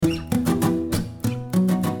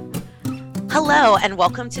Hello, and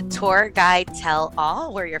welcome to Tour Guide Tell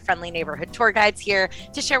All. We're your friendly neighborhood tour guides here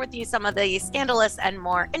to share with you some of the scandalous and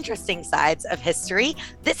more interesting sides of history.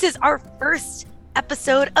 This is our first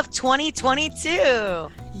episode of 2022.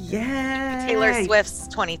 Yay! Taylor Swift's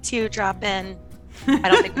 22 drop in. I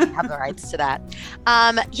don't think we have the rights to that.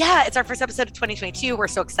 It's our first episode of 2022. We're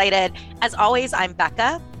so excited. As always, I'm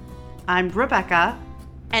Becca. I'm Rebecca.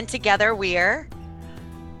 And together we're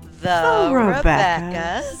the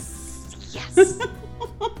Rebeccas. Yes.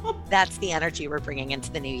 That's the energy we're bringing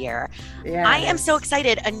into the new year. Yes. I am so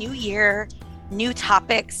excited. A new year, new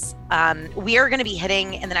topics. We are going to be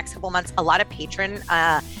hitting in the next couple of months a lot of patron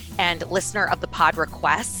and listener of the pod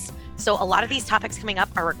requests. So a lot of these topics coming up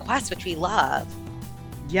are requests, which we love.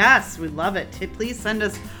 Yes, we love it. Please send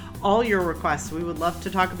us all your requests. We would love to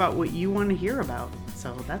talk about what you want to hear about.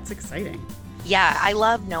 So that's exciting. Yeah, I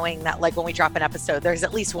love knowing that, like, when we drop an episode, there's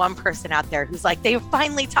at least one person out there who's like, they're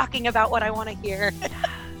finally talking about what I want to hear. Yes.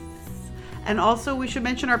 And also, we should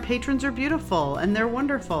mention our patrons are beautiful and they're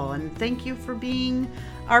wonderful. And thank you for being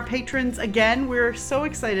our patrons again. We're so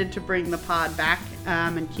excited to bring the pod back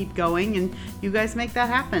and keep going. And you guys make that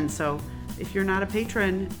happen. So if you're not a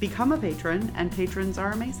patron, become a patron. And patrons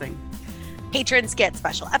are amazing. Patrons get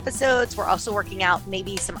special episodes. We're also working out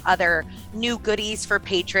maybe some other new goodies for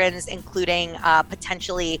patrons, including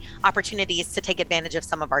potentially opportunities to take advantage of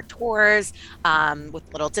some of our tours with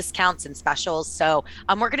little discounts and specials. So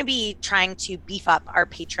we're going to be trying to beef up our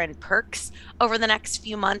patron perks over the next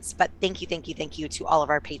few months. But thank you to all of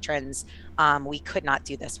our patrons. We could not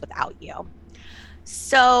do this without you.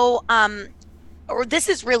 So this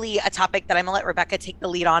is really a topic that I'm gonna let Rebecca take the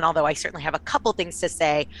lead on, although I certainly have a couple things to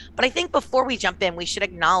say. But I think before we jump in, we should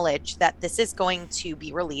acknowledge that this is going to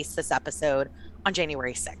be released, this episode, on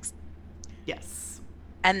January 6th. Yes.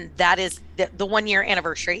 And that is the 1 year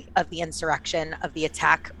anniversary of the insurrection, of the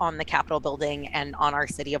attack on the Capitol building and on our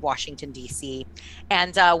city of Washington, D.C.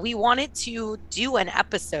 And we wanted to do an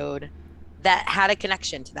episode that had a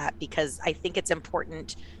connection to that, because I think it's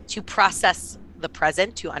important to process the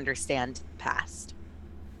present to understand the past.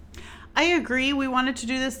 I agree. We wanted to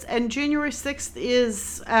do this, and January 6th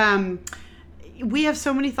is, we have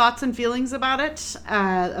so many thoughts and feelings about it,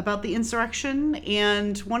 about the insurrection.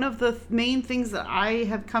 And one of the main things that I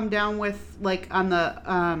have come down with, like on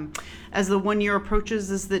the, as the 1 year approaches,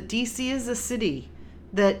 is that DC is a city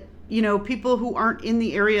that, you know, people who aren't in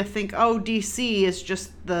the area think, oh, DC is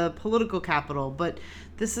just the political capital, but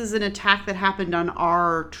this is an attack that happened on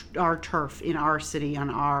our turf, in our city,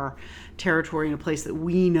 on our territory, in a place that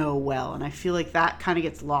we know well. And I feel like that kind of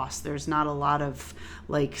gets lost. There's not a lot of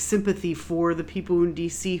like sympathy for the people in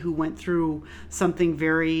DC who went through something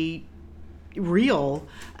very real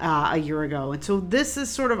a year ago. And so this is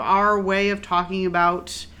sort of our way of talking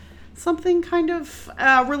about something kind of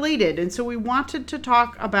related. And so we wanted to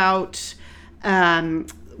talk about, we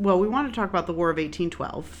wanted to talk about the War of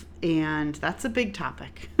 1812. And that's a big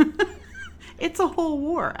topic. It's a whole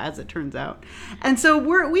war, as it turns out. And so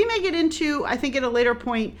we may get into, I think at a later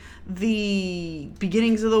point, the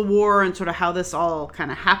beginnings of the war and sort of how this all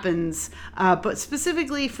kind of happens. But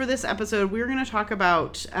specifically for this episode, we're going to talk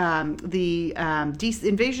about the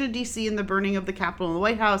invasion of D.C. and the burning of the Capitol and the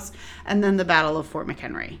White House, and then the Battle of Fort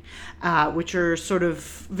McHenry, which are sort of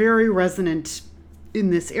very resonant in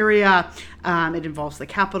this area. It involves the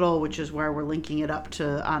Capitol, which is where we're linking it up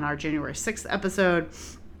to on our January 6th episode.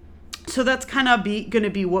 So that's kind of going to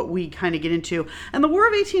be what we kind of get into. And the War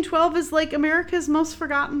of 1812 is like America's most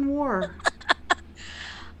forgotten war.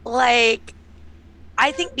 Like,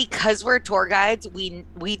 I think because we're tour guides,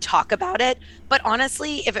 we talk about it. But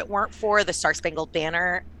honestly, if it weren't for the Star Spangled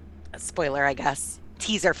Banner, spoiler, I guess,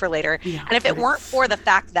 teaser for later, and if it weren't for the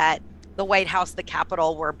fact that the White House, the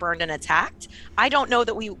Capitol were burned and attacked, I don't know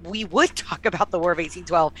that we would talk about the War of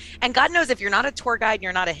 1812. And God knows, if you're not a tour guide,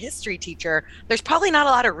 you're not a history teacher, there's probably not a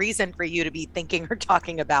lot of reason for you to be thinking or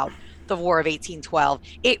talking about the War of 1812.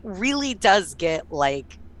 It really does get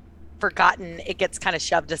like forgotten. It gets kind of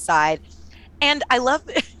shoved aside. And I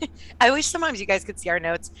wish sometimes you guys could see our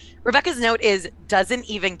notes. Rebecca's note is, doesn't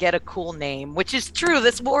even get a cool name, which is true.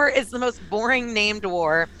 This war is the most boring named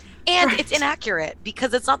war. And It's inaccurate,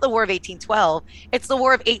 because it's not the War of 1812. It's the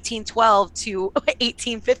War of 1812 to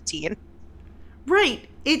 1815. Right.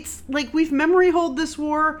 It's like we've memory hold this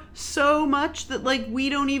war so much that like we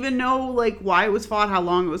don't even know like why it was fought, how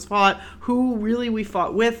long it was fought, who really we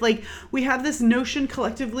fought with. Like we have this notion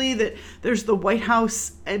collectively that there's the White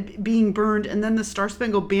House being burned and then the Star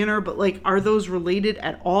Spangled Banner, but like are those related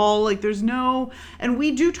at all? Like there's no, and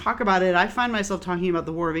we do talk about it. I find myself talking about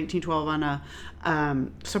the War of 1812 on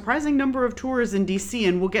a surprising number of tours in DC,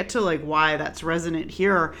 and we'll get to like why that's resonant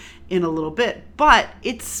here in a little bit, but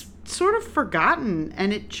it's sort of forgotten,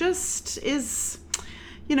 and it just is,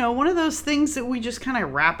 you know, one of those things that we just kind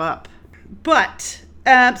of wrap up. But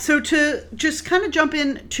so to just kind of jump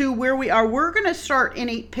into where we are, we're going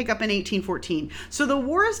to pick up in 1814. So the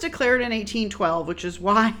war is declared in 1812, which is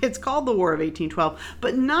why it's called the War of 1812.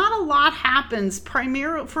 But not a lot happens,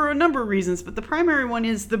 primarily for a number of reasons. But the primary one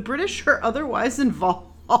is the British are otherwise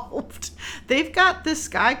involved. They've got this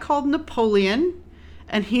guy called Napoleon,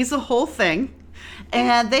 and he's a whole thing.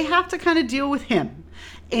 And they have to kind of deal with him.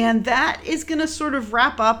 And that is going to sort of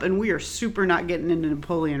wrap up, and we are super not getting into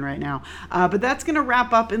Napoleon right now, but that's going to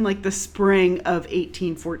wrap up in like the spring of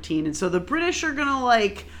 1814. And so the British are going to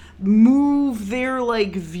like move their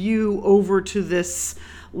like view over to this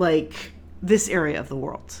area of the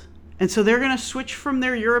world. And so they're going to switch from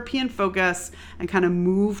their European focus and kind of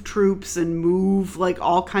move troops and move like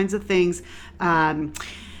all kinds of things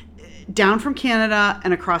down from Canada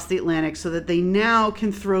and across the Atlantic so that they now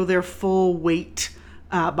can throw their full weight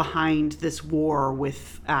behind this war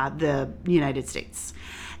with the United States.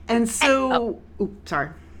 And so, sorry,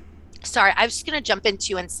 I was just going to jump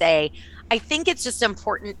into and say, I think it's just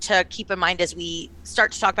important to keep in mind as we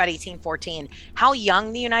start to talk about 1814, how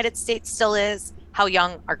young the United States still is, how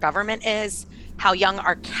young our government is, how young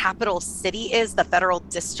our capital city is. The federal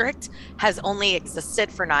district has only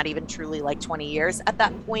existed for not even truly like 20 years at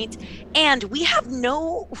that point. And we have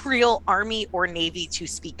no real army or navy to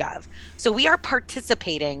speak of. So we are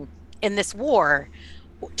participating in this war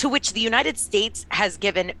to which the United States has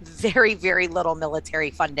given very, very little military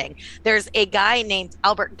funding. There's a guy named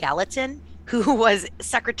Albert Gallatin, who was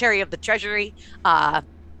Secretary of the Treasury,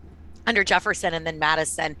 under Jefferson and then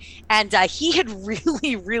Madison. And he had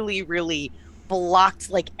really blocked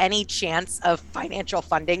like any chance of financial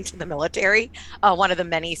funding to the military. One of the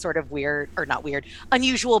many sort of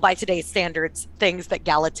unusual by today's standards things that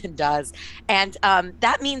Gallatin does. And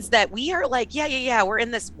that means that we are like, yeah, we're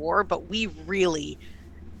in this war, but we really,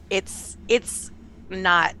 it's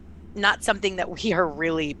not something that we are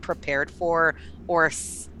really prepared for or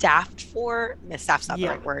staffed for. Staff's not the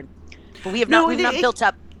right word, but we've not built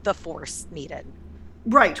up the force needed.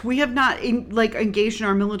 Right. We have not engaged in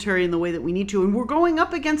our military in the way that we need to. And we're going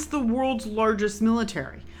up against the world's largest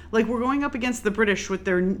military. Like we're going up against the British with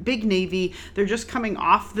their big navy. They're just coming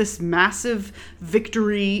off this massive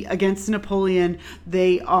victory against Napoleon.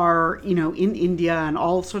 They are, in India and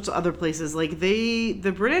all sorts of other places. Like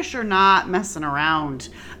the British are not messing around.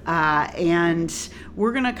 And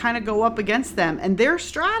we're going to kind of go up against them. And their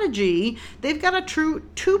strategy, they've got a true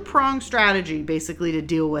two-pronged strategy basically to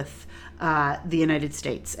deal with the United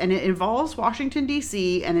States. And it involves Washington,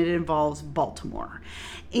 D.C., and it involves Baltimore.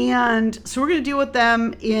 And so we're going to deal with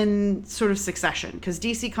them in sort of succession because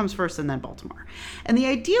D.C. comes first and then Baltimore. And the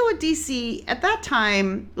idea with D.C. at that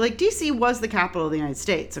time, like D.C. was the capital of the United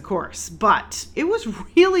States, of course, but it was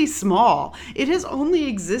really small. It has only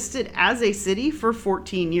existed as a city for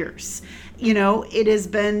 14 years.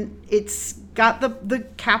 It's got the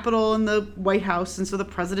Capitol and the White House, and so the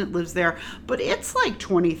president lives there, but it's like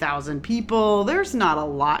 20,000 people. There's not a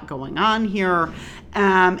lot going on here.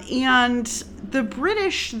 And the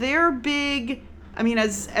British, they're big. I mean,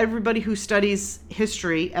 as everybody who studies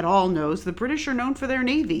history at all knows, the British are known for their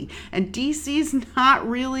navy. And DC's not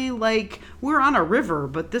really like, we're on a river,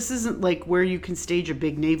 but this isn't like where you can stage a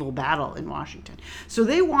big naval battle in Washington. So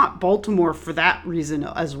they want Baltimore for that reason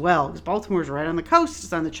as well, because Baltimore's right on the coast,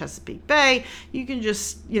 it's on the Chesapeake Bay. You can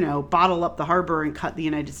just, bottle up the harbor and cut the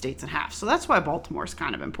United States in half. So that's why Baltimore's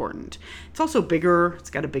kind of important. It's also bigger, it's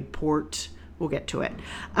got a big port. We'll get to it.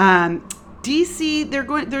 DC,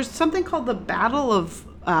 there's something called the Battle of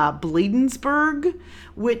Bladensburg,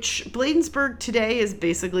 which Bladensburg today is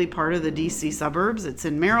basically part of the DC suburbs. It's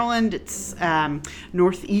in Maryland. It's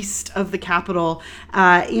northeast of the capital.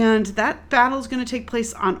 And that battle is going to take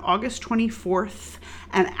place on August 24th.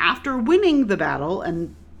 And after winning the battle,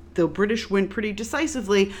 and the British win pretty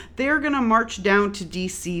decisively, they're going to march down to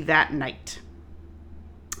DC that night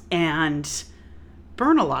and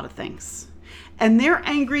burn a lot of things. And they're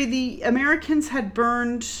angry. The Americans had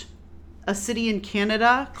burned a city in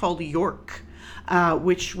Canada called York.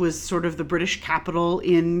 which was sort of the British capital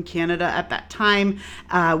in Canada at that time.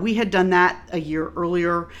 We had done that a year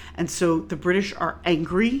earlier, and so the British are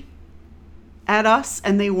angry at us,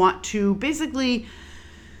 and they want to basically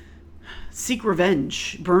seek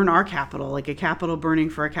revenge, burn our capital, like a capital burning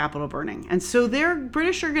for a capital burning. And so they're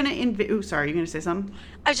British are going to invade. Oh, sorry, you're going to say something?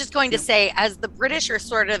 I was just going to say, as the British are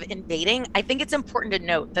sort of invading, I think it's important to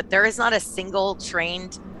note that there is not a single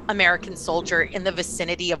trained American soldier in the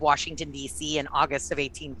vicinity of Washington, D.C. in August of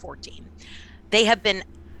 1814. They have been,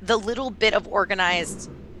 the little bit of organized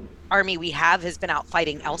army we have has been out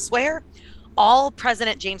fighting elsewhere. All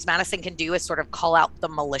President James Madison can do is sort of call out the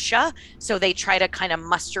militia. So they try to kind of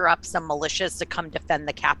muster up some militias to come defend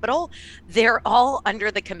the Capitol. They're all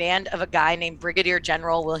under the command of a guy named Brigadier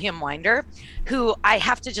General William Winder, who I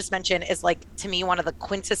have to just mention is, like, to me, one of the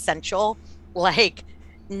quintessential, like,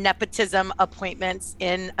 nepotism appointments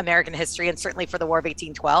in American history, and certainly for the War of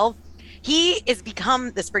 1812. He has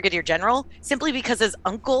become this brigadier general simply because his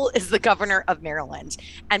uncle is the governor of Maryland,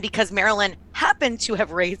 and because Maryland happened to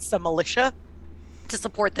have raised some militia to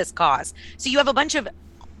support this cause. So you have a bunch of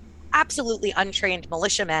absolutely untrained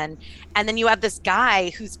militiamen, and then you have this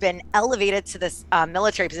guy who's been elevated to this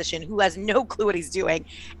military position who has no clue what he's doing,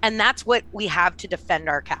 and that's what we have to defend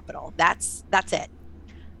our capital. That's it.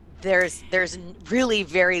 There's really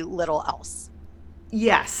very little else.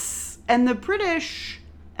 Yes, and the British.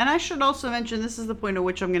 And I should also mention, this is the point at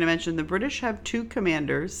which I'm going to mention, the British have two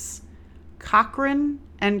commanders, Cochrane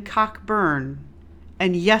and Cockburn.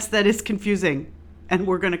 And yes, that is confusing. And I'm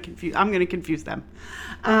going to confuse them.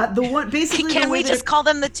 The one basically. Can we just call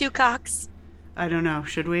them the two Cocks? I don't know.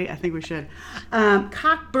 Should we? I think we should.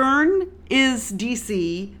 Cockburn is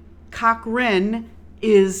DC. Cochrane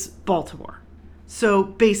is Baltimore. So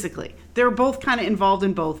basically, they're both kind of involved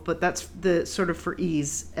in both, but that's the sort of for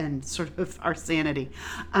ease and sort of our sanity.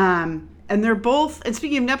 And they're both, and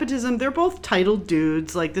speaking of nepotism, they're both titled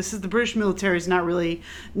dudes. Like, this is, the British military is not really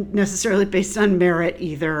necessarily based on merit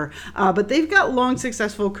either, but they've got long,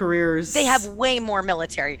 successful careers. They have way more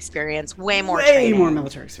military experience, way more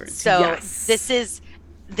military experience. So yes.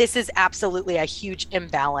 This is absolutely a huge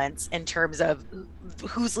imbalance in terms of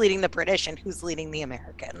who's leading the British and who's leading the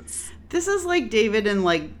Americans. This is like David and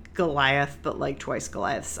like Goliath, but like twice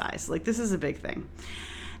Goliath's size. Like, this is a big thing.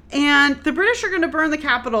 And the British are going to burn the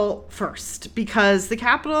Capitol first, because the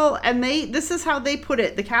Capitol, and this is how they put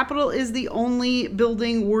it, the Capitol is the only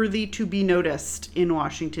building worthy to be noticed in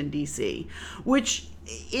Washington, D.C., which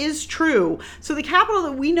is true. So the Capitol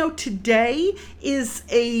that we know today is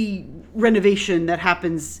a renovation that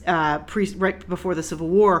happens right before the Civil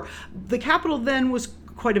War. The Capitol then was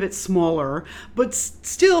quite a bit smaller, but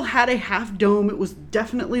still had a half dome. It was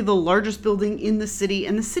definitely the largest building in the city,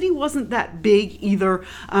 and the city wasn't that big either,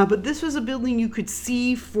 but this was a building you could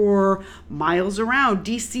see for miles around.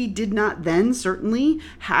 DC did not then certainly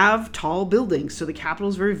have tall buildings, so the Capitol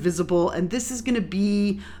is very visible, and this is going to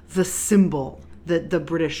be the symbol that the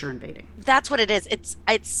British are invading. That's what it is. It's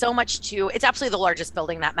so much too. It's absolutely the largest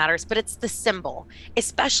building that matters, but it's the symbol.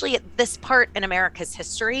 Especially at this part in America's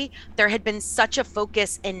history, there had been such a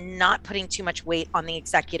focus in not putting too much weight on the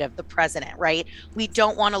executive, the president, right? We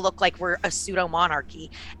don't want to look like we're a pseudo monarchy.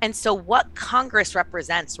 And so what Congress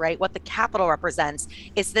represents, right? What the Capitol represents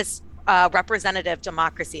is this representative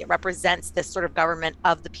democracy. It represents this sort of government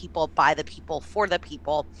of the people, by the people, for the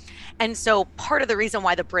people. And so part of the reason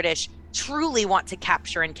why the British truly want to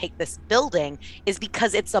capture and take this building is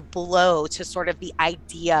because it's a blow to sort of the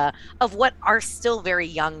idea of what our still very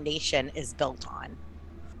young nation is built on.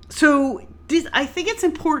 So I think it's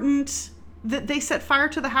important that they set fire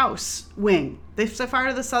to the House wing. They set fire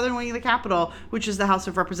to the southern wing of the Capitol, which is the House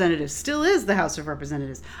of Representatives, still is the House of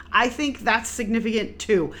Representatives. I think that's significant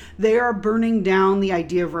too. They are burning down the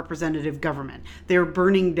idea of representative government. They're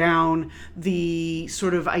burning down the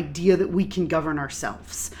sort of idea that we can govern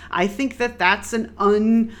ourselves. I think that that's an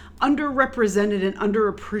underrepresented and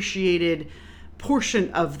underappreciated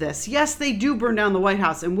portion of this. Yes, they do burn down the White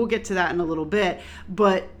House, and we'll get to that in a little bit,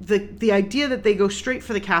 but the idea that they go straight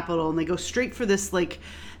for the Capitol and they go straight for this, like,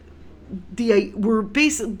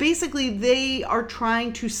 basically they are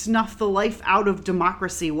trying to snuff the life out of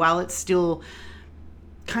democracy while it's still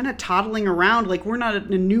kind of toddling around. Like, we're not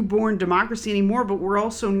a newborn democracy anymore, but we're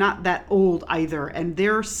also not that old either, and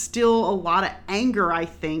there's still a lot of anger, I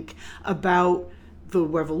think, about the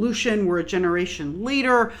revolution. We're a generation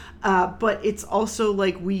later, but it's also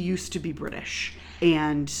like we used to be British,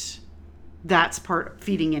 and that's part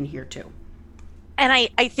feeding in here too. And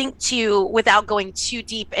I think too, without going too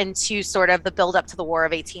deep into sort of the build up to the War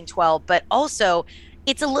of 1812, but also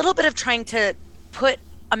it's a little bit of trying to put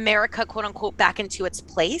America, quote unquote, back into its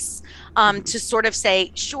place, to sort of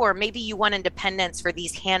say, sure, maybe you want independence for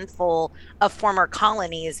these handful of former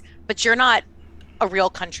colonies, but you're not a real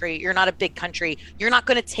country. You're not a big country. You're not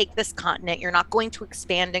going to take this continent. You're not going to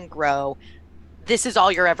expand and grow. This is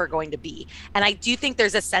all you're ever going to be. And I do think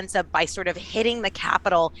there's a sense of, by sort of hitting the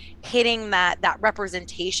capital, hitting that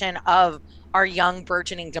representation of our young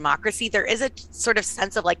burgeoning democracy, there is a sort of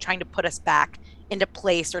sense of like trying to put us back into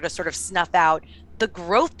place, or to sort of snuff out the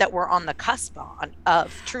growth that we're on the cusp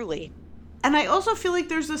of, truly. And I also feel like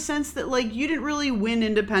there's a sense that like you didn't really win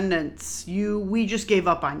independence. We just gave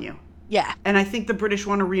up on you. Yeah. And I think the British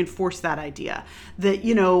want to reinforce that idea that,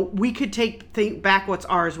 you know, we could take back what's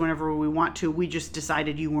ours whenever we want to. We just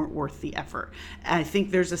decided you weren't worth the effort. And I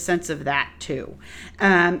think there's a sense of that, too.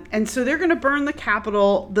 And so they're going to burn the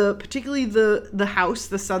Capitol, particularly the house,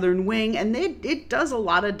 the southern wing. And it does a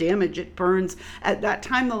lot of damage. It burns. At that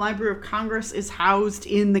time, the Library of Congress is housed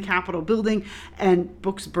in the Capitol building, and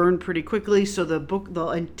books burn pretty quickly. So the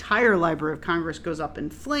entire Library of Congress goes up in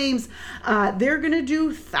flames. They're going to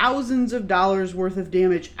do thousands of dollars worth of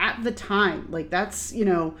damage at the time. Like, that's, you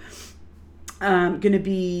know, going to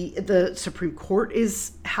be, the Supreme Court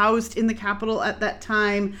is housed in the Capitol at that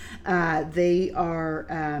time. They are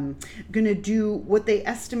going to do what they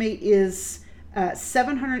estimate is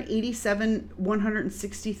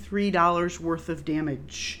 $787,163 worth of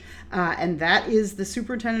damage. And that is the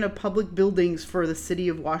superintendent of public buildings for the city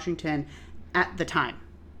of Washington at the time.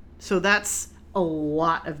 So that's a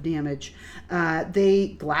lot of damage.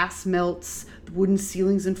 Glass melts, the wooden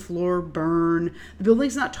ceilings and floor burn. The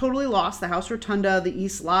building's not totally lost. The House Rotunda, the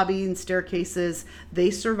East Lobby, and staircases, they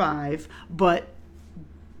survive, but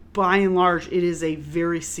by and large, it is a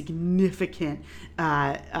very significant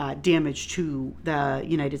damage to the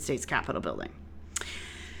United States Capitol building.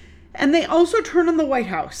 And they also turn on the White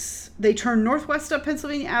House. They turn northwest up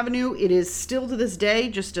Pennsylvania Avenue. It is still to this day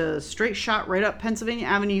just a straight shot right up Pennsylvania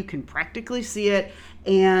Avenue. You can practically see it.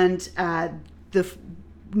 And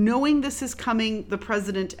knowing this is coming, the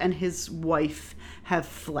president and his wife have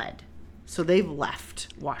fled. So they've left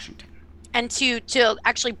Washington. And to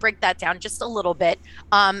actually break that down just a little bit,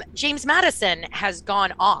 James Madison has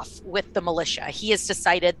gone off with the militia. He has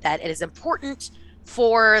decided that it is important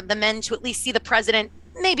for the men to at least see the president,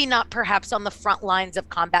 maybe not perhaps on the front lines of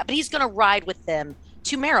combat, but he's going to ride with them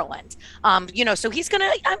to Maryland. So he's going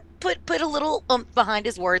to put a little behind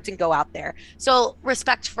his words and go out there. So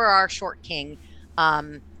respect for our short king,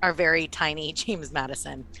 our very tiny James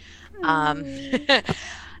Madison.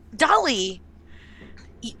 Dolly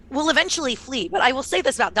will eventually flee, but I will say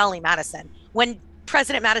this about Dolly Madison. When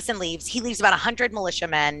President Madison leaves, he leaves about 100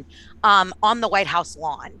 militiamen on the White House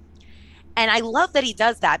lawn. And I love that he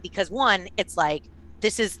does that because, one, it's like,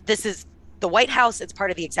 this is the White House. It's part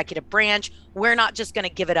of the executive branch. We're not just going to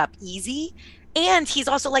give it up easy. And he's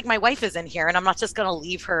also like, my wife is in here and I'm not just going to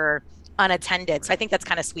leave her unattended. So I think that's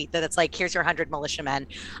kind of sweet that it's like, here's your 100 militiamen.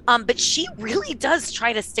 But she really does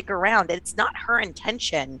try to stick around. It's not her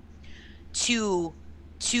intention to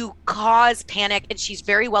cause panic. And she's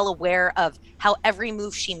very well aware of how every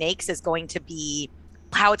move she makes is going to be,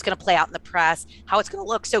 how it's going to play out in the press, how it's going to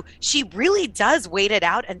look. So she really does wait it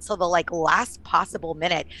out until the last possible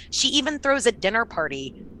minute. She even throws a dinner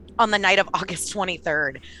party on the night of August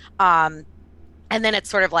 23rd. And then it's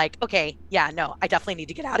sort of like, okay, yeah, no, I definitely need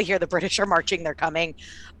to get out of here. The British are marching, they're coming.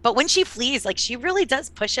 But when she flees, she really does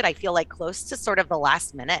push it, I feel like, close to sort of the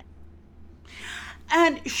last minute.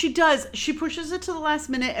 And she does. She pushes it to the last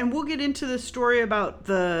minute, and we'll get into the story about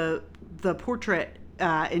the portrait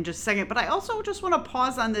in just a second. But I also just want to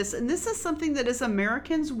pause on this. And this is something that as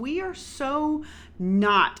Americans, we are so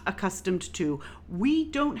not accustomed to. We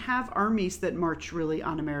don't have armies that march really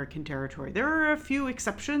on American territory. There are a few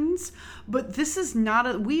exceptions, but this is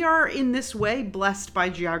not we are in this way blessed by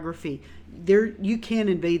geography. You can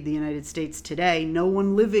invade the United States today. No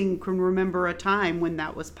one living can remember a time when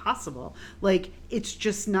that was possible. It's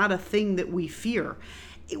just not a thing that we fear.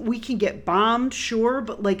 We can get bombed, sure,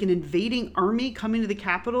 but an invading army coming to the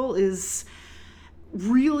Capitol is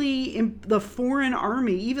really the foreign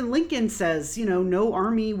army. Even Lincoln says, no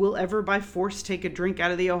army will ever by force take a drink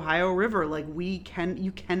out of the Ohio River.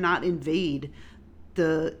 You cannot invade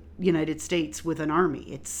the United States with an army.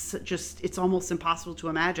 It's almost impossible to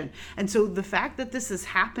imagine. And so the fact that this is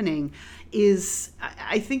happening is,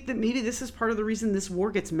 I think that maybe this is part of the reason this war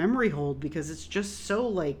gets memory hold, because it's just so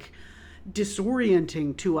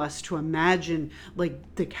disorienting to us to imagine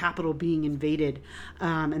like the Capitol being invaded,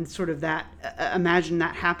 and sort of that imagine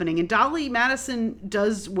that happening. And Dolly Madison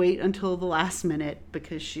does wait until the last minute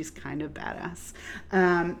because she's kind of badass.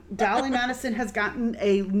 Dolly Madison has gotten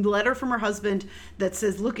a letter from her husband that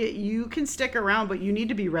says, look, you can stick around, but you need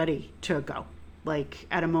to be ready to go, like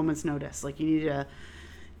at a moment's notice. Like you need to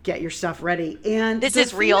get your stuff ready. And this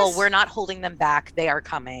is real. We're not holding them back. They are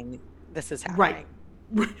coming. This is happening.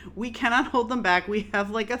 Right. We cannot hold them back. We have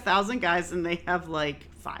like 1,000 guys and they have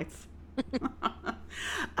like 5.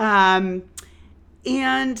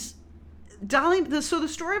 And Dolly, so the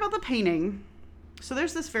story about the painting, so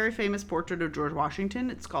there's this very famous portrait of George Washington.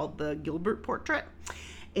 It's called the Gilbert portrait.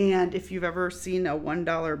 And if you've ever seen a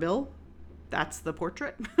 $1 bill, that's the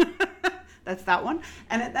portrait. That's that one.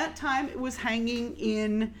 And at that time it was hanging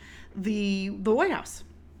in the White House,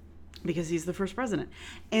 because he's the first president.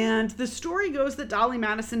 And the story goes that Dolly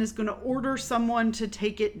Madison is going to order someone to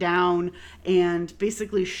take it down and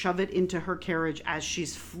basically shove it into her carriage as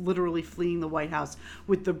she's literally fleeing the White House,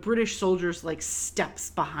 with the British soldiers like steps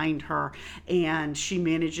behind her. And she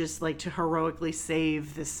manages like to heroically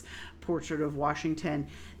save this portrait of Washington.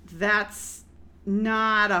 That's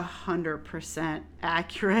not 100%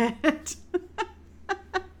 accurate.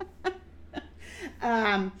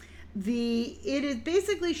 It is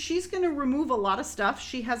basically, she's going to remove a lot of stuff.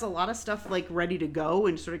 She has a lot of stuff like ready to go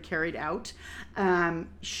and sort of carried out.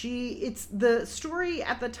 It's the story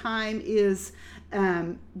at the time is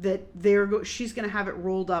that she's going to have it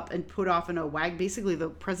rolled up and put off in a wagon. Basically, the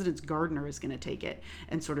president's gardener is going to take it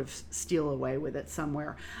and sort of steal away with it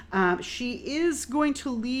somewhere. She is going to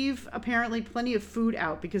leave apparently plenty of food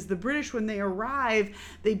out, because the British, when they arrive,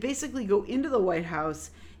 they basically go into the White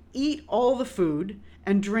House, eat all the food,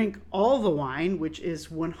 and drink all the wine, which is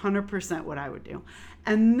 100% what I would do.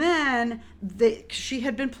 And then she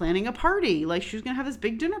had been planning a party. Like, she was going to have this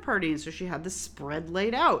big dinner party. And so she had this spread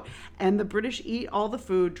laid out. And the British eat all the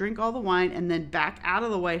food, drink all the wine, and then back out of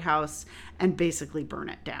the White House and basically burn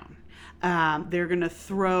it down. They're going to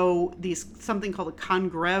throw something called a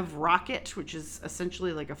Congreve rocket, which is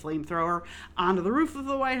essentially like a flamethrower, onto the roof of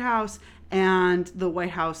the White House. And the White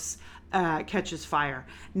House catches fire.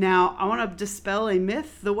 Now, I want to dispel a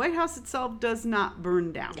myth. The White House itself does not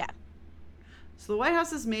burn down. Yeah. So the White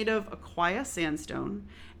House is made of Aquia sandstone,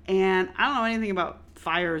 and I don't know anything about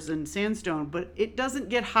fires and sandstone, but it doesn't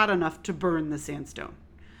get hot enough to burn the sandstone.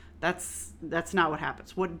 That's not what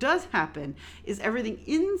happens. What does happen is everything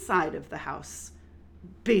inside of the house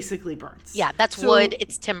basically burns. Yeah, that's wood,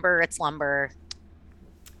 it's timber, it's lumber.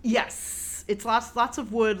 Yes, it's lots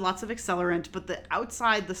of wood, lots of accelerant, but the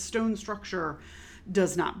outside, the stone structure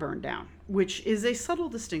does not burn down, which is a subtle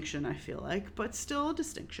distinction, I feel like, but still a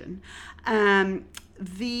distinction.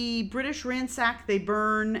 The British ransack, they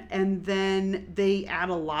burn, and then they add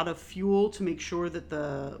a lot of fuel to make sure that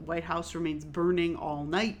the White House remains burning all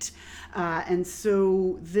night. And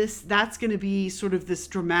so that's going to be sort of this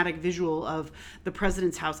dramatic visual of the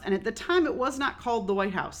president's house. And at the time, it was not called the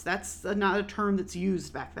White House. That's not a term that's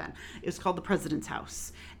used back then. It was called the president's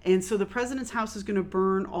house. And so the president's house is going to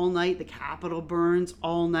burn all night. The Capitol burns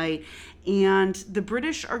all night. And the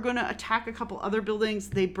British are going to attack a couple other buildings.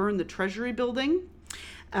 They burn the Treasury building.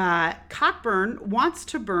 Cockburn wants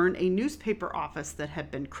to burn a newspaper office that had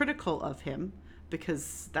been critical of him,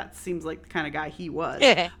 because that seems like the kind of guy he was.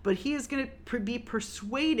 But he is going to be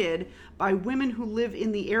persuaded by women who live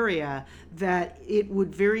in the area that it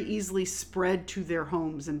would very easily spread to their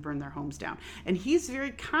homes and burn their homes down. And he's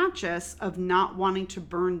very conscious of not wanting to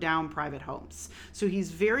burn down private homes. So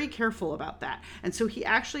he's very careful about that. And so he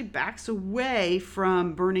actually backs away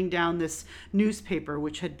from burning down this newspaper,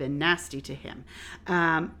 which had been nasty to him.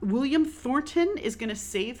 William Thornton is going to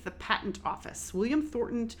save the patent office. William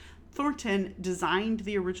Thornton designed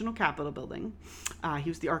the original Capitol building. He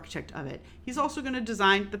was the architect of it. He's also going to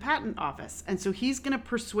design the patent office. And so he's going to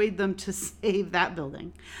persuade them to save that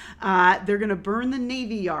building. They're going to burn the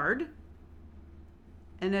Navy Yard.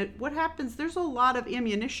 And what happens? There's a lot of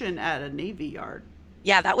ammunition at a Navy Yard.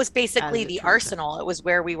 Yeah, that was basically the arsenal. It was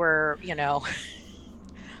where we were,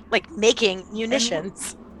 like making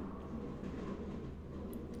munitions.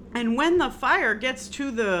 And when the fire gets to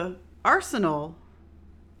the arsenal,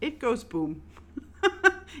 it goes boom.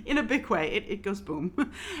 In a big way, it goes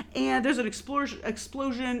boom. And there's an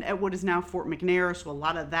explosion at what is now Fort McNair, so a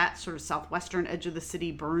lot of that sort of southwestern edge of the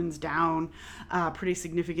city burns down pretty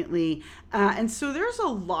significantly. And so there's a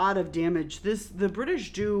lot of damage. The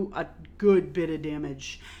British do a good bit of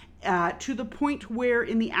damage, to the point where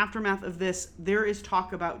in the aftermath of this, there is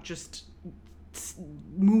talk about just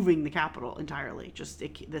moving the Capitol entirely.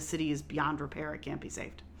 The city is beyond repair. It can't be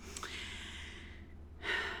saved.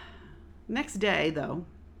 Next day, though.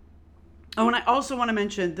 Oh, and I also want to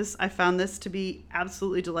mention this. I found this to be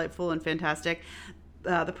absolutely delightful and fantastic.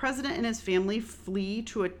 The president and his family flee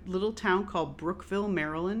to a little town called Brookville,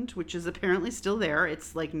 Maryland, which is apparently still there.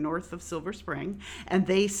 It's like north of Silver Spring. And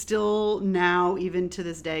they still now, even to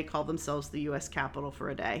this day, call themselves the U.S. Capitol for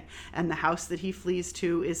a day. And the house that he flees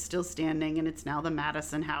to is still standing, and it's now the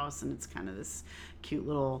Madison House. And it's kind of this cute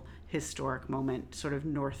little historic moment sort of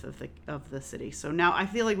north of the city. So now I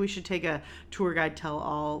feel like we should take a tour guide tell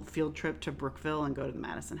all field trip to Brookville and go to the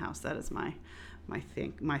Madison House. That is my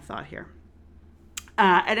thought here.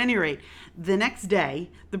 At any rate, the next day,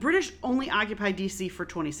 the British only occupy D.C. for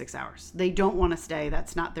 26 hours. They don't want to stay.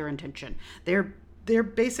 That's not their intention. Their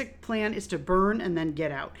basic plan is to burn and then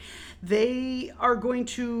get out. They are going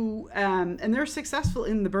to, and they're successful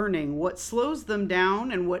in the burning. What slows them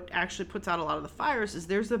down and what actually puts out a lot of the fires is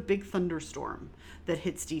there's a big thunderstorm that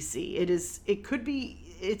hits D.C.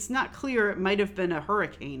 It's not clear. It might have been a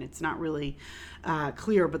hurricane. It's not really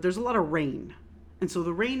clear, but there's a lot of rain. And so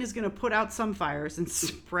the rain is going to put out some fires and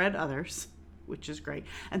spread others, which is great.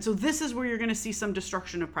 And so this is where you're going to see some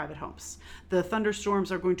destruction of private homes. The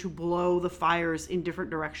thunderstorms are going to blow the fires in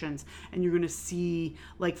different directions. And you're going to see,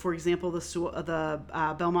 like, for example, the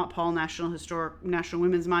Belmont Paul National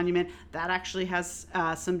Women's Monument. That actually has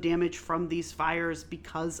some damage from these fires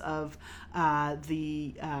because of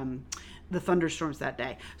the thunderstorms that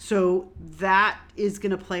day. So that is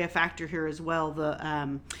going to play a factor here as well.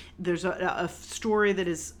 There's a story that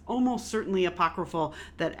is almost certainly apocryphal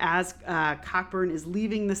that as Cockburn is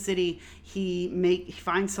leaving the city, he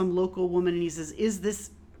finds some local woman and he says, "Is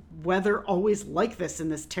this weather always like this in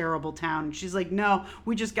this terrible town?" And she's like, "No,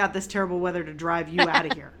 we just got this terrible weather to drive you out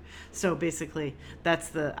of here." So basically,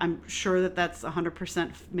 I'm sure that's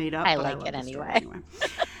 100% made up. I like it anyway.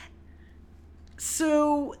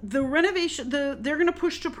 So the renovation, they're going to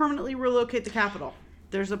push to permanently relocate the Capitol.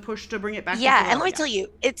 There's a push to bring it back. Yeah, and let me tell you,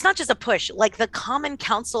 it's not just a push. Like the Common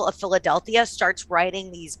Council of Philadelphia starts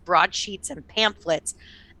writing these broadsheets and pamphlets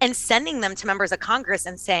and sending them to members of Congress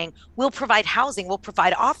and saying, we'll provide housing, we'll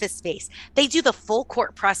provide office space. They do the full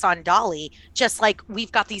court press on Dolly, just like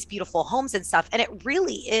we've got these beautiful homes and stuff. And it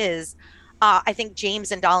really is, I think,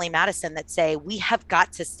 James and Dolly Madison that say, we have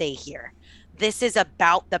got to stay here. This is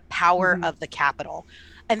about the power of the Capitol.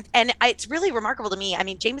 And it's really remarkable to me. I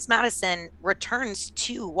mean, James Madison returns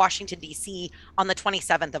to Washington, D.C. on the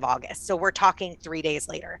 27th of August. So we're talking 3 days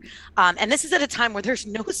later. And this is at a time where there's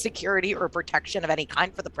no security or protection of any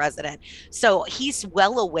kind for the president. So he's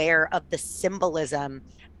well aware of the symbolism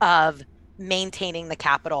of maintaining the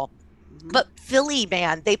Capitol. But Philly,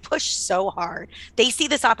 man, they push so hard. They see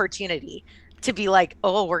this opportunity to be like,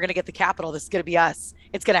 oh, we're going to get the Capitol. This is going to be us.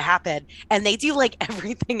 It's going to happen. And they do like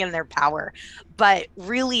everything in their power. But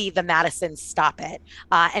really, the Madisons stop it.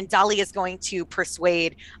 And Dolly is going to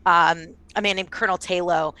persuade a man named Colonel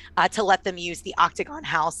Taylor to let them use the Octagon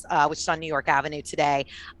House, which is on New York Avenue today,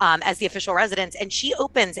 as the official residence. And she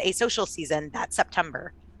opens a social season that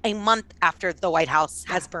September, a month after the White House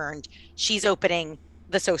has burned. She's opening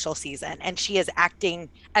the social season. And she is acting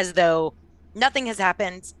as though nothing has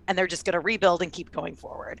happened and they're just going to rebuild and keep going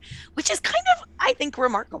forward, which is kind of, I think,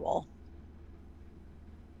 remarkable.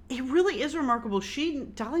 It really is remarkable.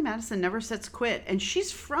 Dolly Madison never sets quit, and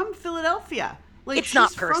she's from Philadelphia. Like, it's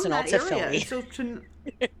not personal to Philly. So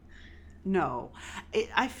no,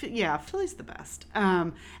 Philly's the best.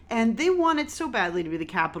 And they wanted so badly to be the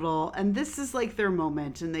capital, and this is like their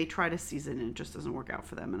moment, and they try to seize it, and it just doesn't work out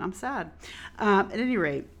for them, and I'm sad. At any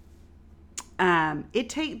rate,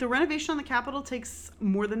 the renovation on the Capitol takes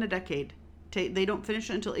more than a decade. They don't finish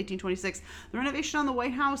it until 1826. The renovation on the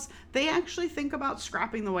White House, they actually think about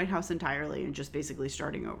scrapping the White House entirely and just basically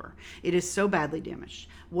starting over. It is so badly damaged.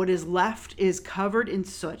 What is left is covered in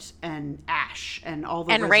soot and ash and all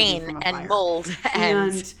the rain and fire. Mold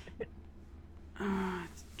and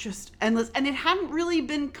just endless. And it hadn't really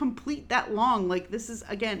been complete that long. Like, this is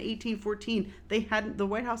again 1814. The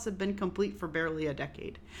White House had been complete for barely a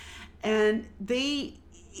decade. And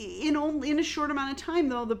in a short amount of time,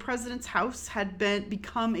 though, the president's house had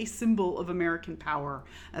become a symbol of American power,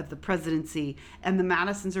 of the presidency. And the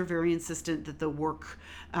Madisons are very insistent that the work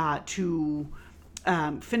to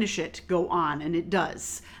finish it go on, and it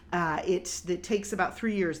does. It takes about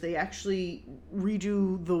 3 years. They actually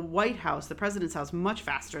redo the White House, the president's house, much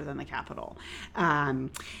faster than the Capitol. So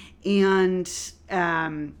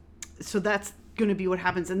that's going to be what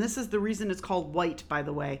happens. And this is the reason it's called white, by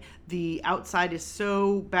the way. The outside is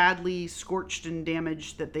so badly scorched and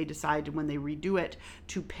damaged that they decide when they redo it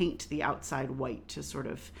to paint the outside white to sort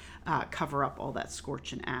of cover up all that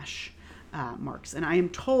scorch and ash marks. And I am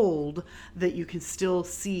told that you can still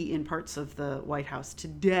see in parts of the White House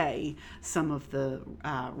today some of the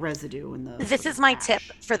residue and the This sort is of my tip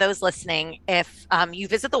ash. for those listening. If you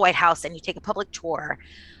visit the White House and you take a public tour,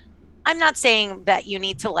 I'm not saying that you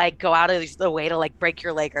need to like go out of the way to like break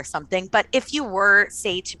your leg or something, but if you were,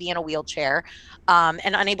 say, to be in a wheelchair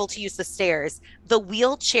and unable to use the stairs, the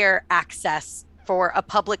wheelchair access for a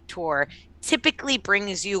public tour typically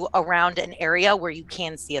brings you around an area where you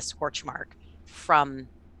can see a scorch mark from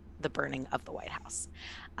the burning of the White House.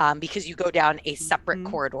 Because you go down a separate Mm-hmm.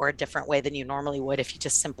 corridor a different way than you normally would if you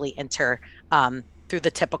just simply enter through the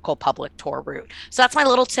typical public tour route. So that's my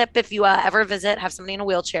little tip. If you ever visit, have somebody in a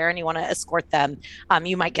wheelchair and you want to escort them,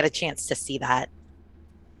 you might get a chance to see that.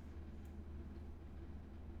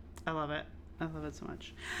 I love it. I love it so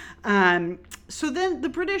much. So then the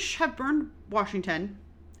British have burned Washington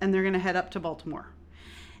and they're going to head up to Baltimore.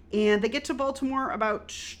 And they get to Baltimore about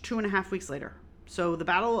 2.5 weeks later. So the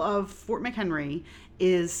Battle of Fort McHenry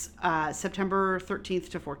is September 13th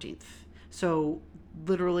to 14th. So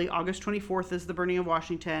literally August 24th is the burning of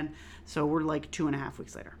Washington. So we're like 2.5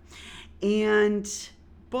 weeks later. And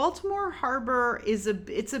Baltimore Harbor it's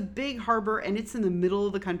a big harbor and it's in the middle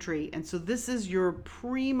of the country. And so this is your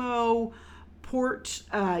primo port.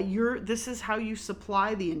 This is how you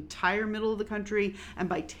supply the entire middle of the country. And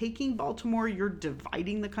by taking Baltimore, you're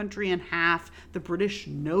dividing the country in half. The British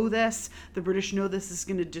know this. The British know this is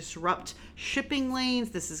going to disrupt shipping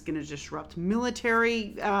lanes. This is going to disrupt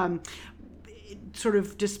military sort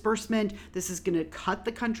of disbursement. This is going to cut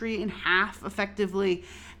the country in half effectively.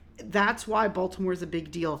 That's why Baltimore is a big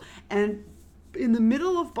deal. And in the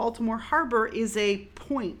middle of Baltimore Harbor is a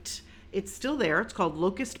point. It's still there. It's called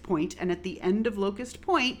Locust Point. And at the end of Locust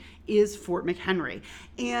Point is Fort McHenry.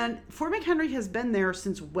 And Fort McHenry has been there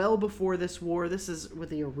since well before this war. This is with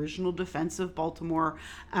the original defense of Baltimore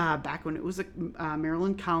back when it was a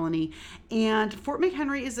Maryland colony. And Fort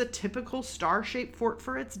McHenry is a typical star-shaped fort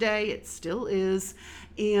for its day. It still is.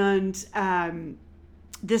 And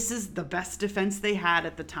this is the best defense they had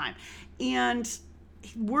at the time. And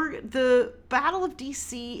the Battle of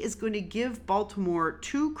DC is going to give Baltimore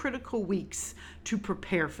 2 critical weeks to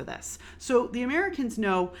prepare for this. So the Americans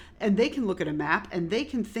know, and they can look at a map and they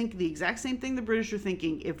can think the exact same thing the British are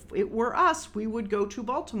thinking. If it were us, we would go to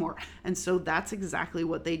Baltimore. And so that's exactly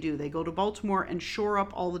what they do. They go to Baltimore and shore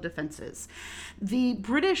up all the defenses. The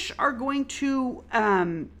British are going to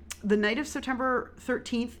the night of September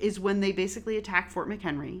 13th is when they basically attack Fort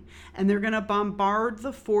McHenry, and they're going to bombard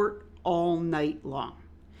the fort all night long.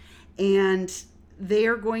 And they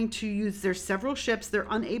are going to use their several ships. They're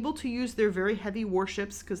unable to use their very heavy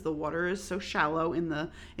warships because the water is so shallow in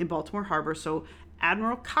Baltimore Harbor. So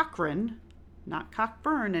Admiral Cochrane, not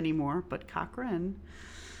Cockburn anymore, but Cochrane,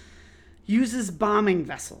 uses bombing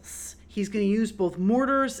vessels. He's going to use both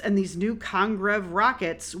mortars and these new Congreve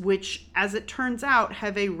rockets, which, as it turns out,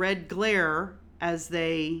 have a red glare as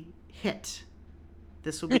they hit.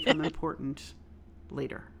 This will become important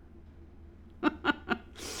later.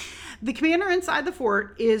 The commander inside the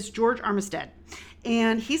fort is George Armistead,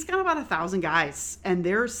 and he's got about 1,000 guys, and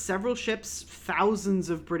there's several ships, thousands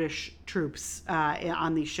of British troops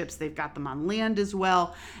on these ships. They've got them on land as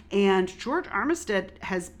well, and George Armistead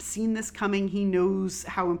has seen this coming. He knows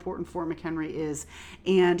how important Fort McHenry is,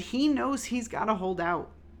 and he knows he's got to hold out.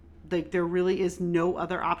 Like, there really is no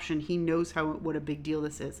other option. He knows what a big deal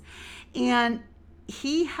this is. And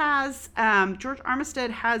he has, George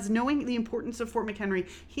Armistead has, knowing the importance of Fort McHenry,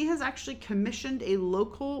 he has actually commissioned a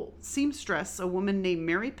local seamstress, a woman named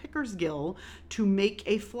Mary Pickersgill, to make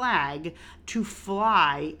a flag to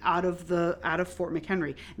fly out of Fort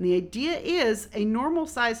McHenry. And the idea is a normal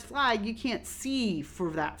size flag you can't see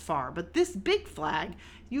for that far, but this big flag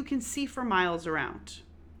you can see for miles around.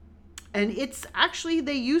 And it's actually,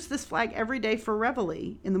 they use this flag every day for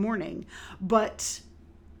reveille in the morning, but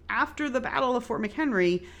after the Battle of Fort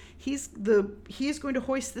McHenry, he is going to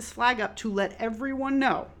hoist this flag up to let everyone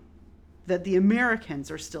know that the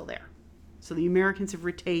Americans are still there. So the Americans have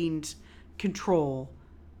retained control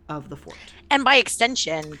of the fort. And by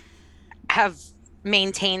extension, have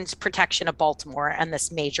maintained protection of Baltimore and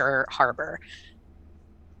this major harbor.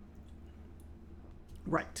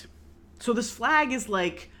 Right. So this flag is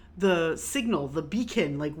like the signal, the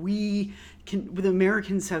beacon, like the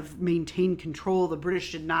Americans have maintained control. The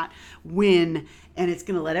British did not win, and it's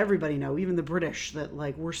going to let everybody know, even the British, that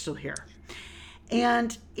like we're still here.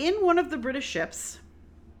 And in one of the British ships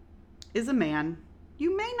is a man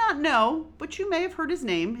you may not know, but you may have heard his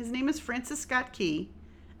name. His name is Francis Scott Key,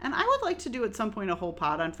 And I would like to do at some point a whole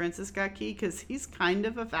pod on Francis Scott Key because he's kind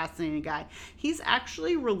of a fascinating guy. He's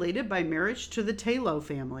actually related by marriage to the Taylor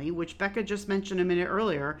family, which Becca just mentioned a minute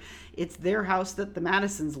earlier. It's their house that the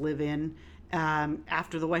Madisons live in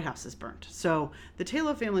after the White House is burnt. So the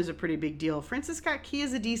Taylor family is a pretty big deal. Francis Scott Key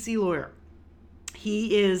is a D.C. lawyer.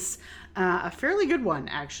 He is a fairly good one,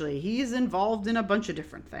 actually. He's involved in a bunch of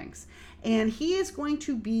different things. And he is going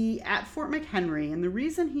to be at Fort McHenry. And the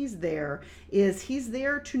reason he's there is he's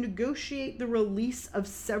there to negotiate the release of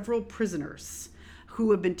several prisoners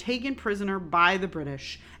who have been taken prisoner by the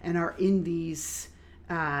British and are in these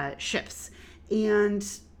ships. And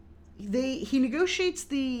he negotiates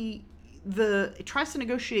tries to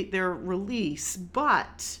negotiate their release,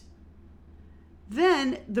 but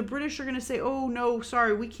then the British are going to say, oh, no,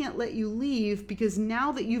 sorry, we can't let you leave because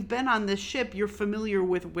now that you've been on this ship, you're familiar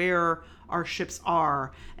with where our ships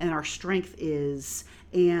are and our strength is.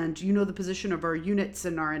 And you know the position of our units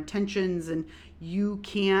and our intentions. And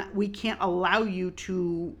we can't allow you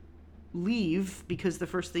to leave because the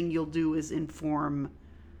first thing you'll do is inform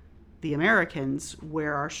the Americans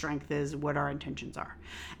where our strength is, what our intentions are.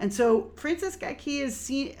 And so Francis Scott Key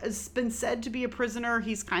has been said to be a prisoner.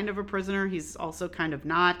 He's kind of a prisoner. He's also kind of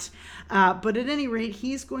not. But at any rate,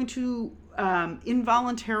 he's going to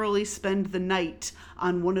involuntarily spend the night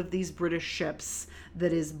on one of these British ships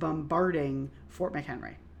that is bombarding Fort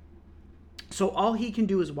McHenry. So all he can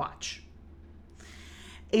do is watch.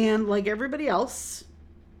 And like everybody else,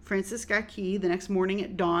 Francis Scott Key, the next morning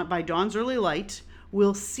at dawn, by dawn's early light,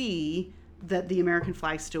 will see that the American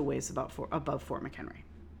flag still waves above Fort McHenry.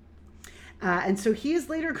 And so he is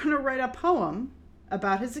later going to write a poem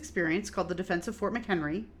about his experience called The Defense of Fort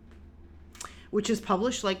McHenry, which is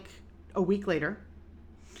published like a week later,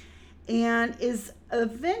 and is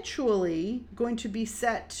eventually going to be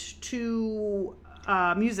set to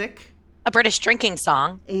music. A British drinking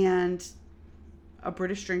song. And a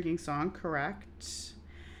British drinking song, correct.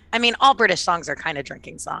 I mean, all British songs are kind of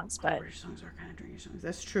drinking songs, but... British songs are kind of drinking songs.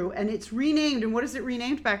 That's true. And it's renamed. And what is it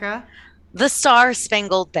renamed, Becca? The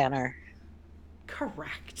Star-Spangled Banner.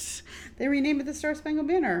 Correct. They renamed it the Star-Spangled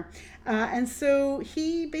Banner. And so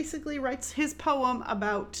he basically writes his poem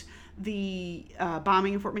about the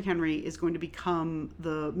bombing of Fort McHenry is going to become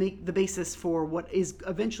the basis for what is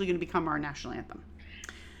eventually going to become our national anthem.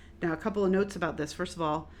 Now, a couple of notes about this. First of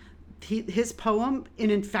all, his poem,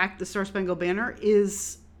 and in fact, the Star-Spangled Banner,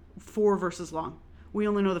 is 4 verses long. We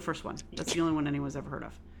only know the first one. That's the only one anyone's ever heard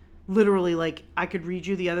of. Literally, like, I could read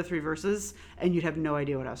you the other 3 verses and you'd have no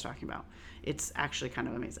idea what I was talking about. It's actually kind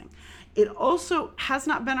of amazing. It also has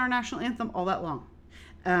not been our national anthem all that long.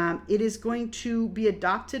 It is going to be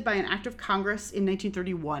adopted by an act of Congress in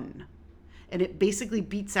 1931. And it basically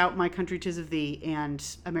beats out My Country 'Tis of Thee and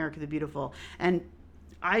America the Beautiful. And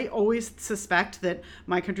I always suspect that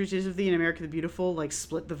My Country 'Tis of Thee and America the Beautiful like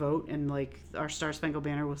split the vote, and like our Star Spangled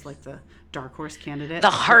Banner was like the dark horse candidate.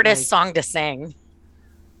 The hardest song to sing.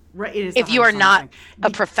 Right. It is if you are not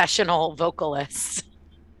a professional vocalist.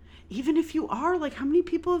 Even if you are, like, how many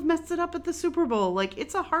people have messed it up at the Super Bowl? Like,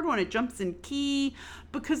 it's a hard one. It jumps in key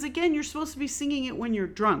because, again, you're supposed to be singing it when you're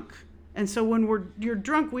drunk. And so when you're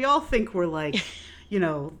drunk, we all think we're like, you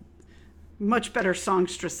know, much better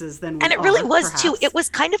songstresses than we are. And it really was, perhaps. too. It was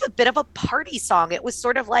kind of a bit of a party song. It was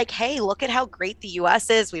sort of like, hey, look at how great the U.S.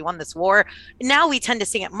 is. We won this war. Now we tend to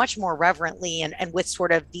sing it much more reverently and with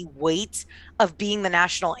sort of the weight of being the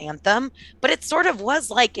national anthem. But it sort of was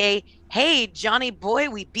like a, hey, Johnny boy,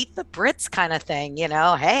 we beat the Brits kind of thing, you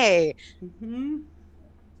know? Hey. Mm-hmm.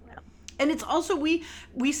 And it's also we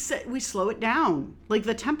slow it down. Like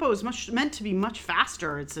the tempo is meant to be much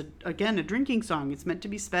faster. It's again a drinking song. It's meant to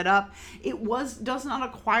be sped up. It does not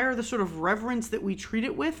acquire the sort of reverence that we treat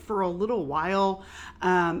it with for a little while,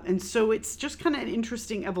 and so it's just kind of an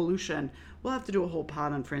interesting evolution. We'll have to do a whole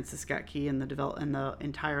pod on Francis Scott Key and the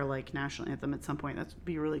entire like national anthem at some point. That'd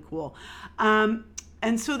be really cool.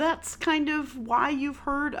 And so that's kind of why you've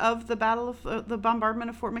heard of the Battle of the bombardment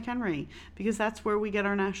of Fort McHenry, because that's where we get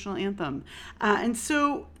our national anthem. And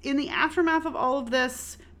so in the aftermath of all of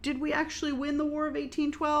this, did we actually win the War of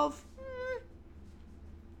 1812?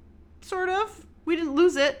 Sort of. We didn't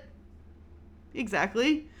lose it.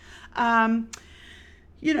 Exactly.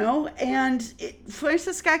 You know, and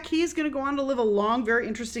Francis Scott Key is going to go on to live a long, very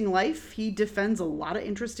interesting life. He defends a lot of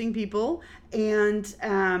interesting people.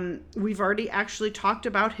 And we've already actually talked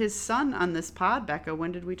about his son on this pod. Becca,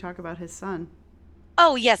 when did we talk about his son?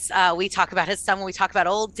 Oh, yes. We talk about his son when we talk about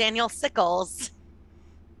old Daniel Sickles.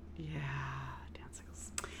 Yeah, Dan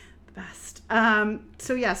Sickles. The best.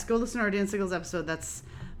 So, yes, go listen to our Dan Sickles episode. That's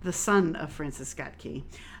the son of Francis Scott Key.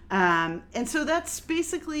 And so that's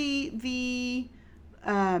basically the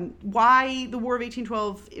why the War of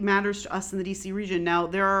 1812 matters to us in the DC region. Now,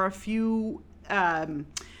 there are a few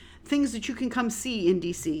things that you can come see in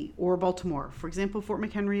DC or Baltimore. For example, Fort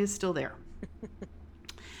McHenry is still there.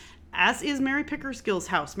 As is Mary Pickersgill's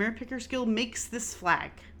house. Mary Pickersgill makes this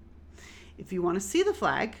flag. If you want to see the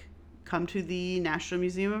flag, come to the National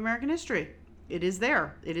Museum of American History. It is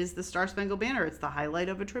there. It is the Star Spangled Banner. It's the highlight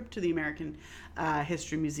of a trip to the American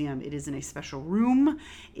History Museum. It is in a special room.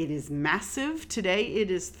 It is massive. Today it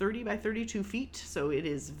is 30 by 32 feet, so it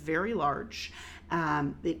is very large.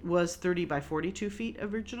 It was 30 by 42 feet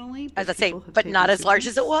originally. As I say, but not as large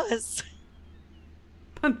as it was.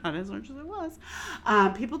 But not as large as it was.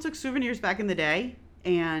 People took souvenirs back in the day,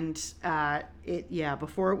 and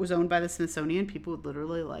before it was owned by the Smithsonian, people would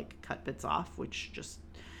literally like cut bits off, which just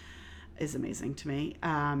is amazing to me.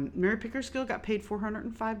 Mary Pickersgill got paid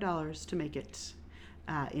 $405 to make it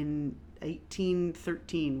in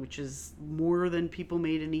 1813, which is more than people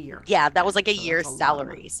made in a year. Yeah, that was like a year's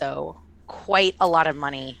salary, so quite a lot of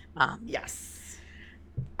money. Yes.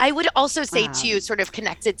 I would also say, too, sort of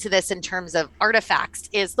connected to this in terms of artifacts,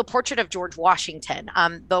 is the portrait of George Washington,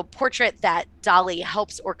 the portrait that Dolly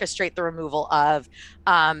helps orchestrate the removal of,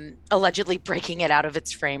 allegedly breaking it out of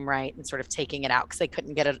its frame, right, and sort of taking it out because they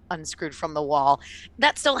couldn't get it unscrewed from the wall.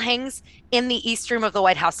 That still hangs in the East Room of the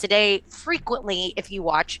White House today. Frequently, if you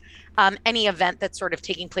watch any event that's sort of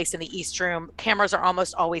taking place in the East Room, cameras are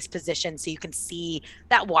almost always positioned so you can see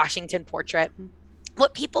that Washington portrait.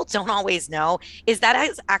 What people don't always know is that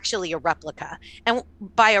is actually a replica. And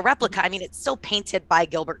by a replica, I mean, it's still painted by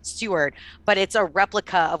Gilbert Stuart, but it's a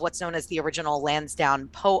replica of what's known as the original Lansdowne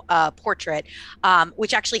portrait,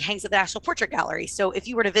 which actually hangs at the National Portrait Gallery. So if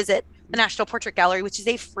you were to visit the National Portrait Gallery, which is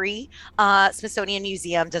a free Smithsonian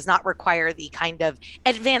museum, does not require the kind of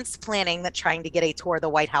advanced planning that trying to get a tour of the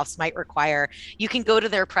White House might require. You can go to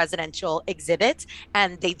their presidential exhibit,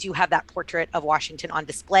 and they do have that portrait of Washington on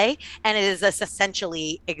display. And it is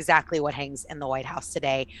essentially exactly what hangs in the White House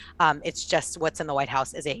today. It's just what's in the White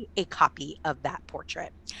House is a copy of that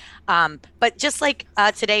portrait. But just like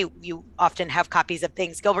today, you often have copies of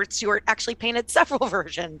things. Gilbert Stuart actually painted several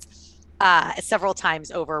versions several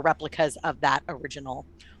times over replicas of that original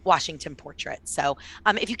Washington portrait. So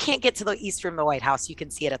if you can't get to the East Room of the White House, you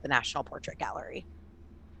can see it at the National Portrait Gallery.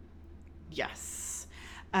 Yes.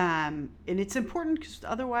 And it's important because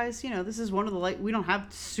otherwise, this is one of the we don't have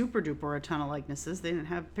super duper a ton of likenesses. They didn't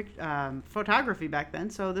have photography back then.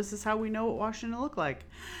 So this is how we know what Washington looked like.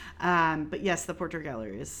 But yes, the Portrait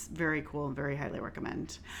Gallery is very cool and very highly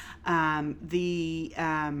recommend.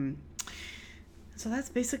 So that's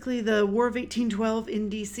basically the War of 1812 in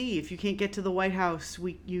D.C. If you can't get to the White House,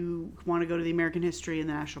 you want to go to the American History and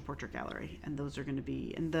the National Portrait Gallery. And those are going to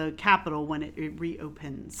be in the Capitol when it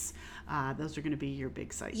reopens. Those are going to be your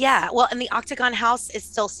big sites. Yeah, well, and the Octagon House is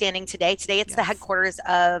still standing today. Today it's the headquarters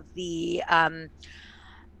of the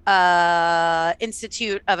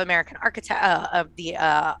Institute of American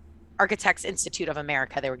Architects Institute of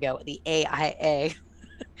America. There we go, the AIA.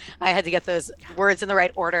 I had to get those words in the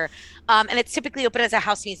right order. And it's typically open as a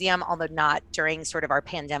house museum, although not during sort of our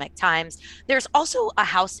pandemic times. There's also a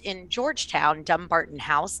house in Georgetown, Dumbarton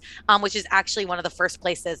House, which is actually one of the first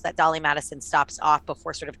places that Dolly Madison stops off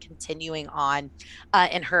before sort of continuing on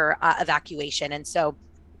in her evacuation. And so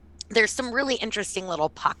there's some really interesting little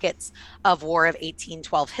pockets of War of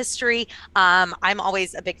 1812 history. I'm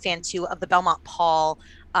always a big fan, too, of the Belmont Paul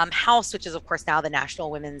house, which is, of course, now the National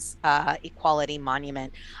Women's Equality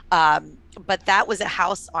Monument. But that was a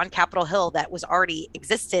house on Capitol Hill that was already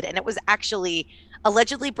existed, and it was actually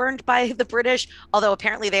allegedly burned by the British, although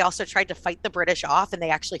apparently they also tried to fight the British off, and they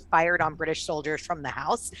actually fired on British soldiers from the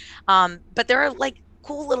house. But there are like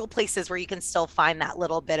cool little places where you can still find that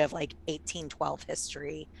little bit of like 1812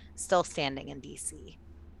 history still standing in DC.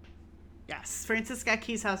 Yes, Francis Scott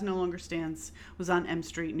Key's house no longer stands. It was on M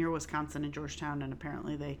Street near Wisconsin and Georgetown, and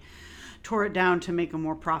apparently they tore it down to make a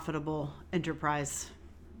more profitable enterprise,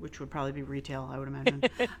 which would probably be retail, I would imagine.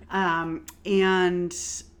 And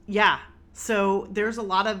yeah, so there's a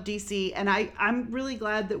lot of DC, and I'm really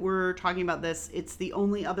glad that we're talking about this. It's the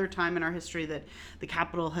only other time in our history that the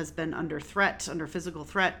Capitol has been under threat, under physical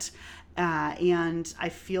threat, and I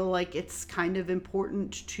feel like it's kind of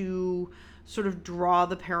important to sort of draw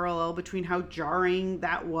the parallel between how jarring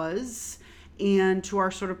that was and to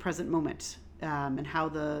our sort of present moment, and how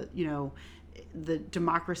the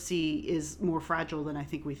democracy is more fragile than I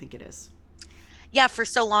think we think it is. Yeah, for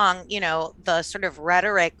so long, the sort of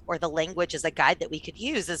rhetoric or the language as a guide that we could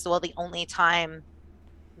use is, well, the only time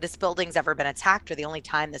this building's ever been attacked or the only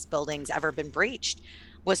time this building's ever been breached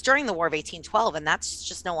was during the War of 1812, and that's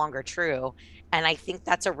just no longer true. And I think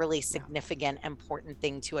that's a really significant, important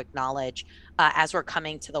thing to acknowledge as we're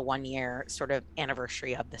coming to the 1 year sort of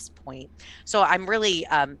anniversary of this point. So I'm really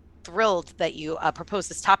thrilled that you proposed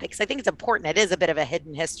this topic because I think it's important. It is a bit of a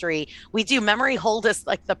hidden history. We do memory hold as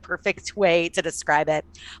like the perfect way to describe it.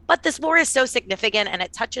 But this war is so significant and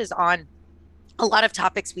it touches on a lot of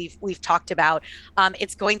topics we've talked about.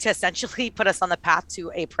 It's going to essentially put us on the path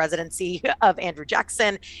to a presidency of Andrew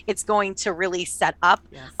Jackson. It's going to really set up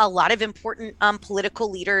a lot of important political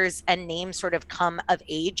leaders and names sort of come of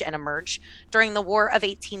age and emerge during the War of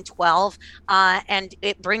 1812. And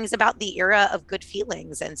it brings about the era of good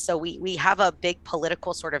feelings. And so we have a big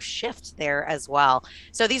political sort of shift there as well.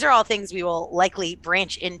 So these are all things we will likely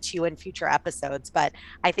branch into in future episodes. But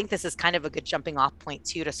I think this is kind of a good jumping off point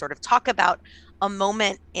too, to sort of talk about a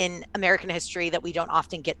moment in American history that we don't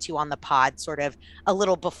often get to on the pod, sort of a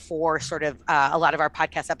little before sort of a lot of our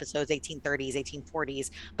podcast episodes, 1830s, 1840s,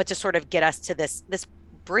 but to sort of get us to this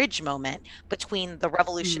bridge moment between the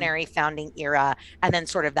revolutionary founding era and then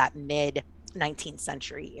sort of that mid 19th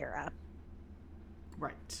century era.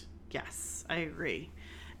 Right. Yes, I agree.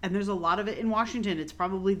 And there's a lot of it in Washington. It's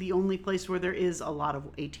probably the only place where there is a lot of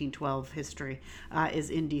 1812 history is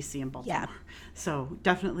in DC and Baltimore. Yeah. So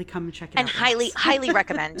definitely come and check it out. And highly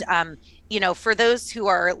recommend. For those who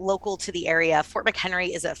are local to the area, Fort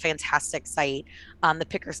McHenry is a fantastic site. The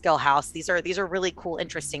Pickersgill House. These are really cool,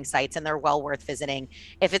 interesting sites, and they're well worth visiting.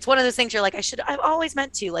 If it's one of those things you're like, I've always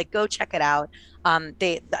meant to, like, go check it out.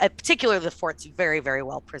 Particularly the fort's very, very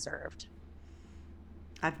well preserved.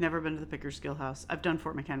 I've never been to the Pickersgill House. I've done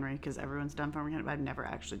Fort McHenry because everyone's done Fort McHenry, but I've never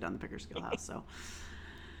actually done the Pickersgill House. So,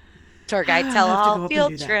 tour guide tell all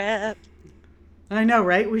field trip. I know,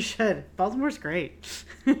 right? We should. Baltimore's great.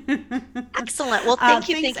 Excellent. Well, thank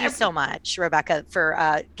you so much, Rebecca,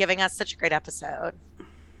 for giving us such a great episode.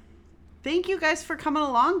 Thank you guys for coming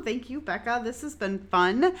along. Thank you, Becca. This has been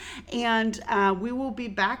fun. And we will be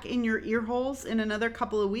back in your ear holes in another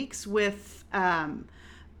couple of weeks with...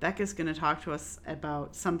 Becca's going to talk to us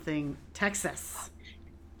about something Texas.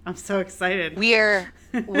 I'm so excited. We're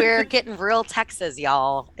getting real Texas,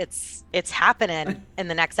 y'all. It's happening in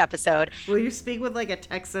the next episode. Will you speak with like a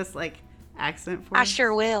Texas accent for us? I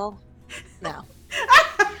sure will. No.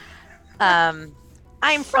 I'm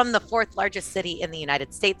from the 4th largest city in the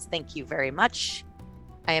United States. Thank you very much.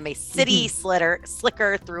 I am a city slicker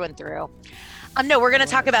through and through. No, we're going to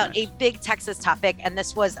talk about a big Texas topic, and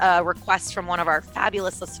this was a request from one of our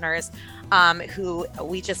fabulous listeners who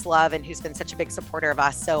we just love and who's been such a big supporter of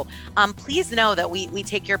us. So please know that we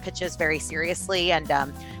take your pitches very seriously, and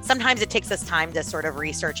sometimes it takes us time to sort of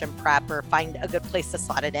research and prep or find a good place to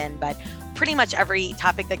slot it in, but pretty much every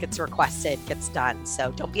topic that gets requested gets done.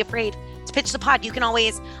 So don't be afraid to pitch the pod. You can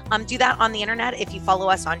always do that on the internet. If you follow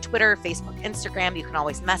us on Twitter, Facebook, Instagram, you can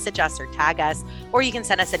always message us or tag us, or you can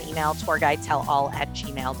send us an email,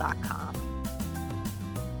 tourguidetellall@gmail.com.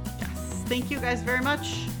 Yes. Thank you guys very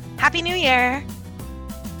much. Happy New Year.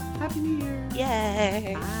 Happy New Year.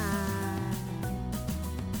 Yay. Bye.